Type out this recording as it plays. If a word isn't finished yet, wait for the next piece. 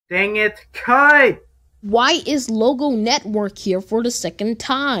Dang it, cut! Why is Logo Network here for the second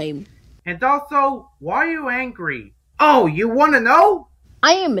time? And also, why are you angry? Oh, you wanna know?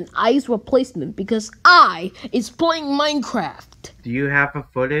 I am an eyes replacement because I is playing Minecraft. Do you have a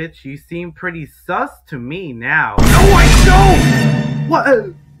footage? You seem pretty sus to me now. No, I don't!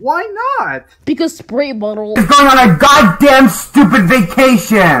 What? Why not? Because Spray Bottle is going on a goddamn stupid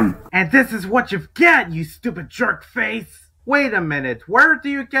vacation! And this is what you get, you stupid jerk face! Wait a minute, where do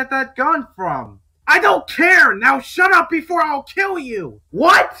you get that gun from? I don't care! Now shut up before I'll kill you!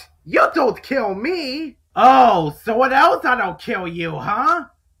 What? You don't kill me! Oh, so what else I don't kill you, huh?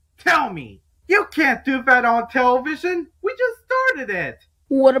 Tell me! You can't do that on television! We just started it!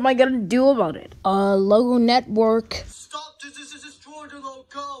 What am I gonna do about it? Logo Network. Stop this! This is destroy the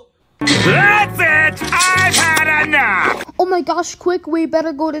logo! That's it! I've had enough! Oh my gosh, quick, we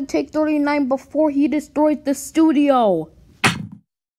better go to Take 39 before he destroys the studio.